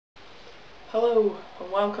Hello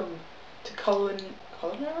and welcome to Culinary?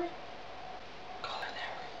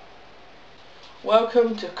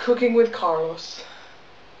 Welcome to Cooking with Carlos.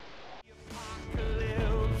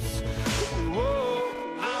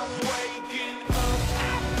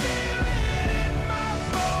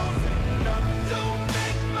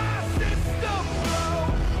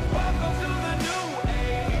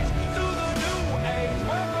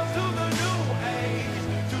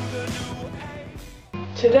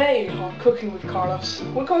 Today on Cooking with Carlos,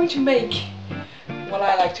 we're going to make what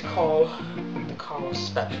I like to call the Carlos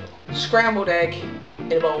special. Scrambled egg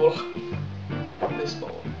in a bowl. This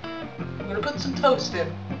bowl. I'm going to put some toast in.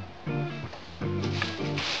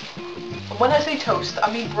 And when I say toast,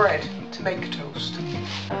 I mean bread to make toast.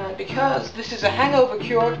 And because this is a hangover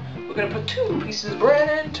cure, we're going to put 2 pieces of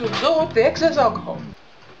bread in to absorb the excess alcohol.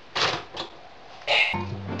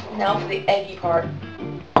 Now for the eggy part.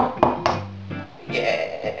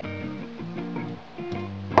 Yeah.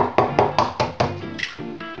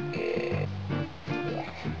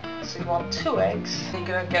 So you want 2 eggs. You're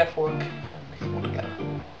gonna get a fork and mix them all together.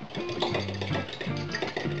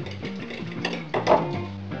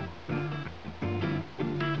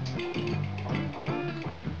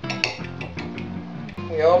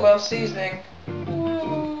 We all love seasoning.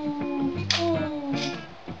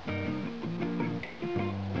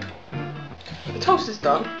 The toast is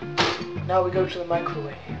done. Now we go to the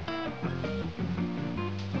microwave.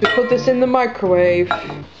 We put this in the microwave.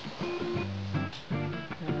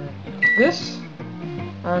 This,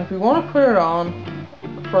 and we want to put it on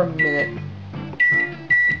for a minute.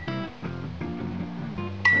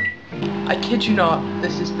 I kid you not,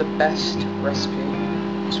 this is the best recipe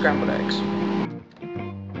for scrambled eggs.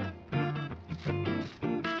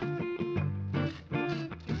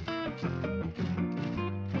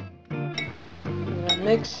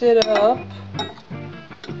 Mix it up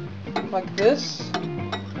like this.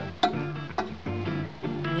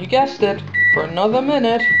 You guessed it, for another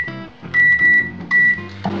minute.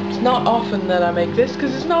 It's not often that I make this,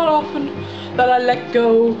 because it's not often that I let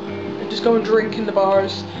go and just go and drink in the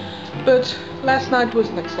bars. But last night was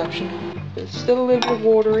an exception. It's still a little bit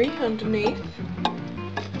watery underneath.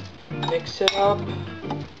 Mix it up.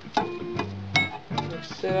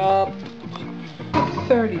 Mix it up.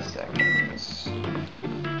 30 seconds.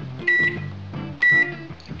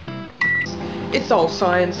 It's all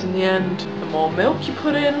science in the end. The more milk you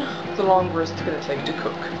put in, the longer it's going to take to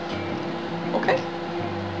cook. Okay?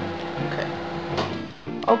 Okay.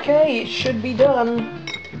 Okay, it should be done.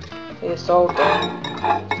 It's all done.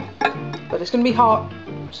 But it's going to be hot,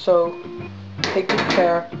 so take good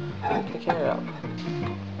care of picking it up.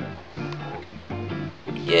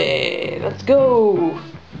 Yeah, let's go!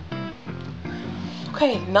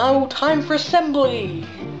 Okay, now time for assembly!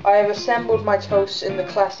 I have assembled my toast in the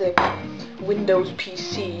classic Windows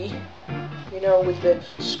PC, you know, with the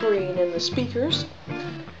screen and the speakers.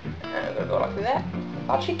 And I'm gonna go like that.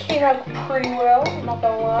 Actually came out pretty well, I'm not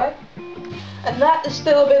gonna lie. And that is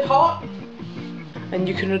still a bit hot. And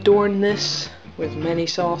you can adorn this with many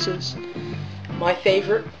sauces. My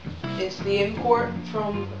favorite is the import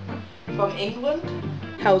from England,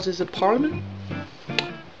 Houses of Parliament.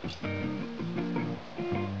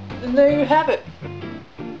 And there you have it.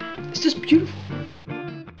 It's just beautiful.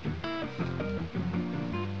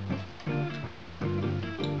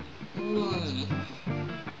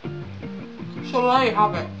 So there you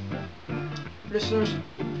have it. Listeners,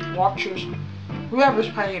 watchers, whoever's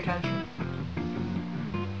paying attention.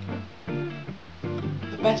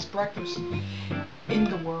 The best breakfast in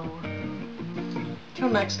the world. Till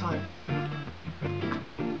next time.